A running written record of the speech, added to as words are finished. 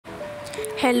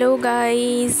Hello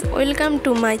guys, welcome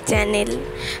to my channel.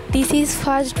 This is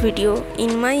first video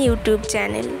in my YouTube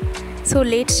channel. So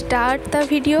let's start the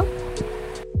video.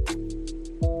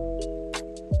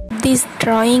 This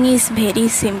drawing is very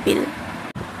simple.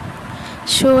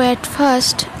 So at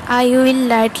first I will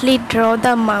lightly draw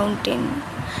the mountain,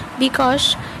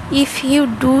 because if you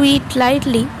do it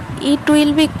lightly, it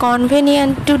will be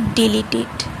convenient to delete it.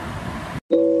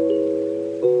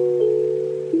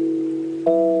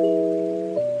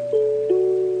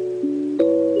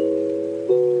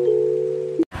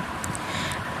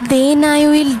 Then I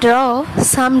will draw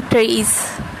some trees.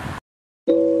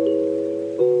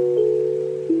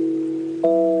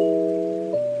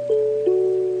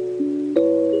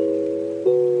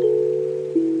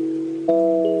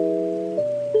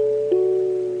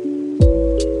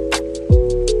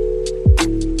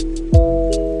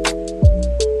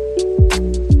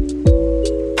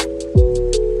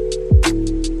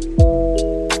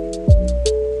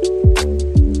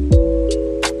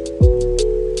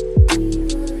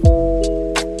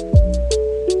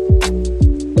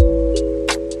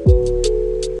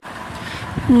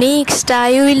 Next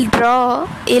I will draw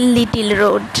a little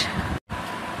road.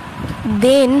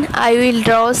 Then I will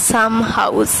draw some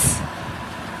house.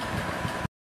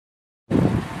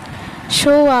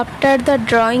 So after the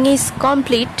drawing is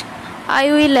complete,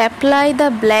 I will apply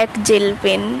the black gel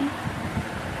pen.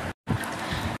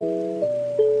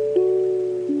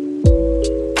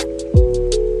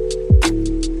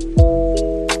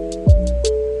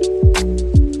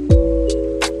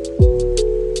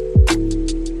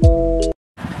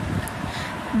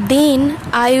 Then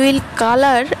I will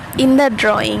color in the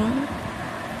drawing.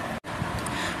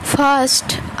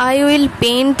 First I will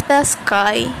paint the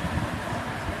sky.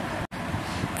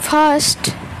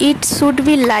 First it should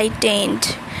be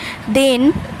lightened,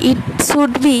 then it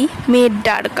should be made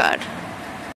darker.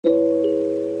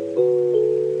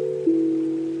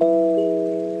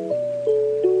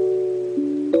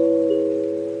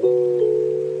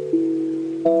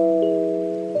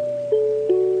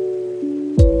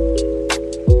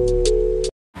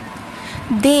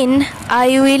 Then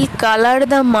I will color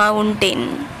the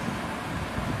mountain.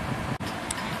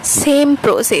 Same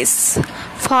process.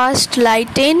 First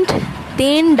lightened,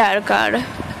 then darker.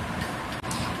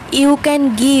 You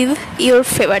can give your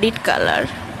favorite color.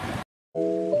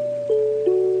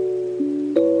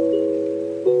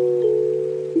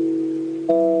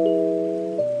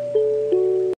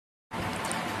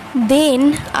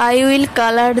 Then I will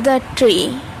color the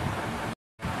tree.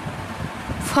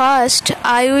 First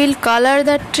I will color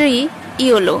the tree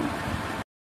yellow.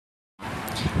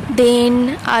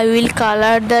 Then I will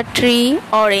color the tree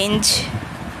orange.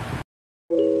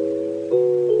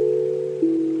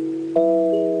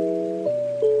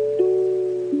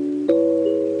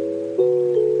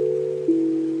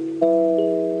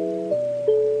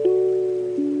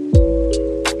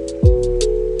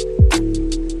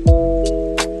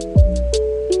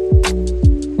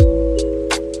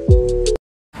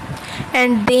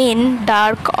 And then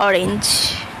dark orange.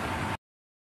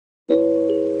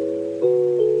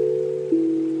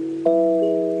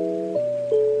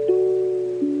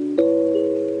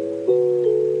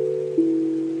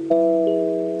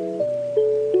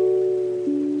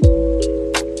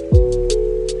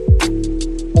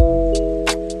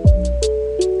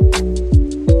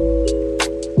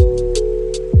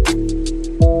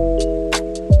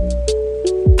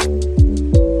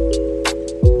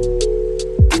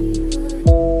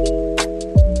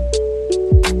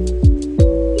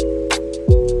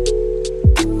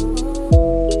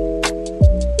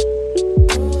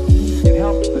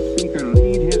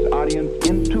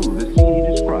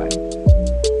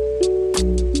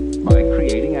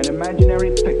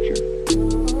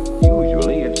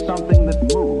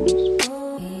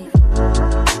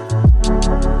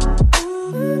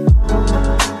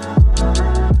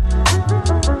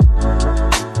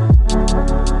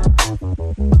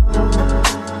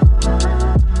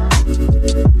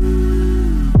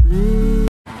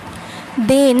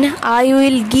 Then I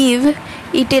will give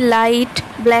it a light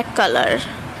black color.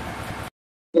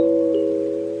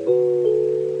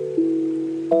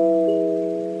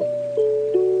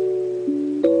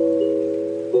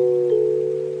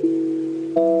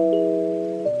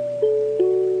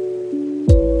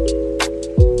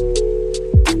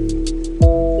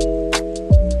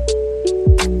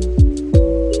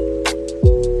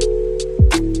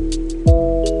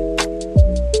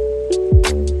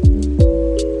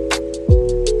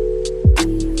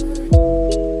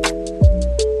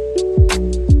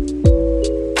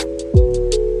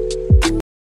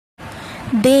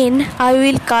 Then I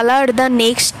will color the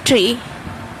next tree.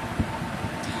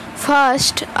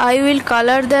 First, I will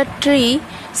color the tree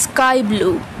sky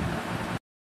blue.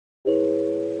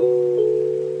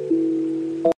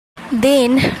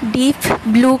 Then deep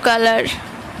blue color.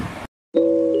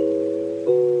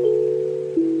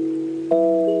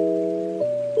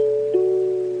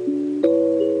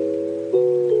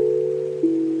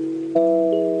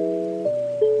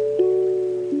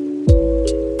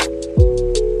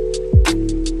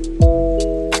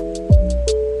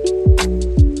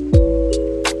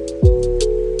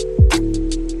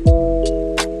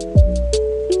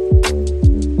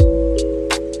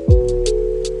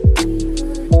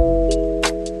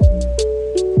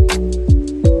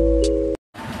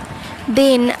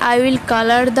 Then I will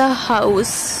color the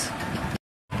house.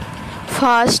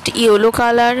 First yellow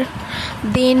color,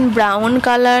 then brown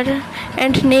color,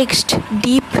 and next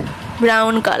deep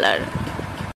brown color.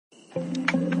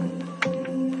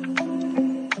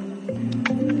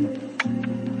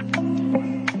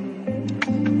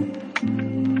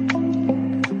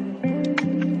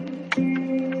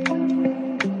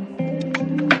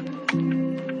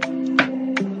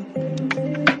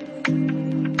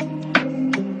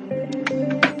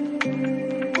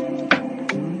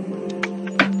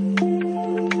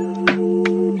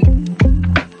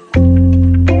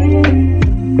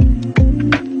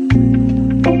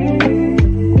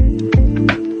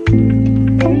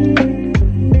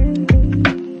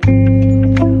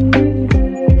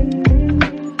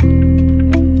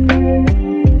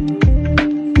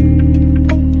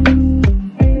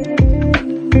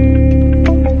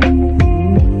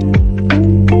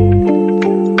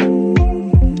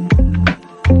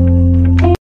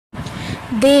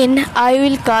 Then I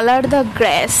will color the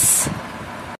grass.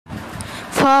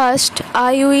 First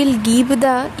I will give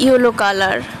the yellow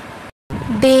color,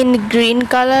 then green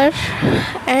color,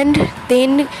 and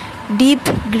then deep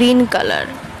green color.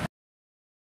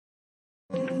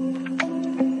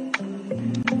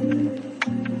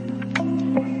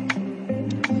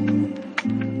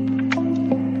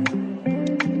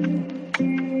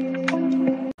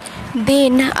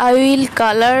 Then I will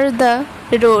color the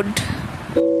road.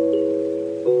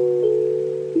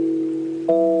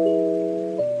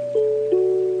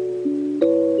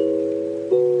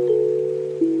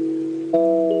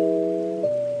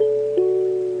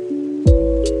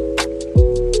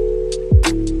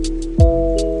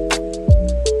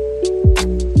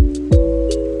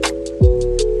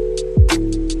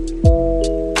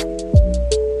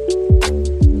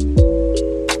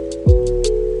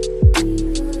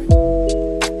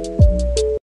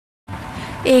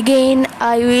 Again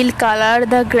I will color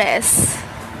the grass.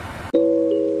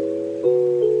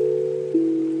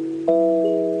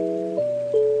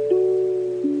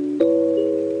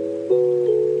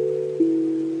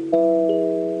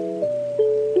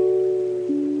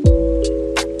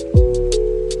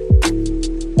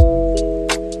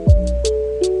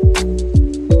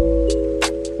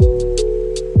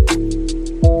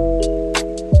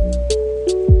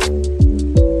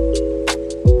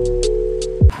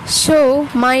 So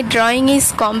my drawing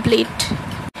is complete.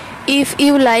 If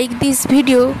you like this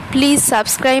video, please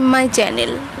subscribe my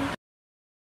channel.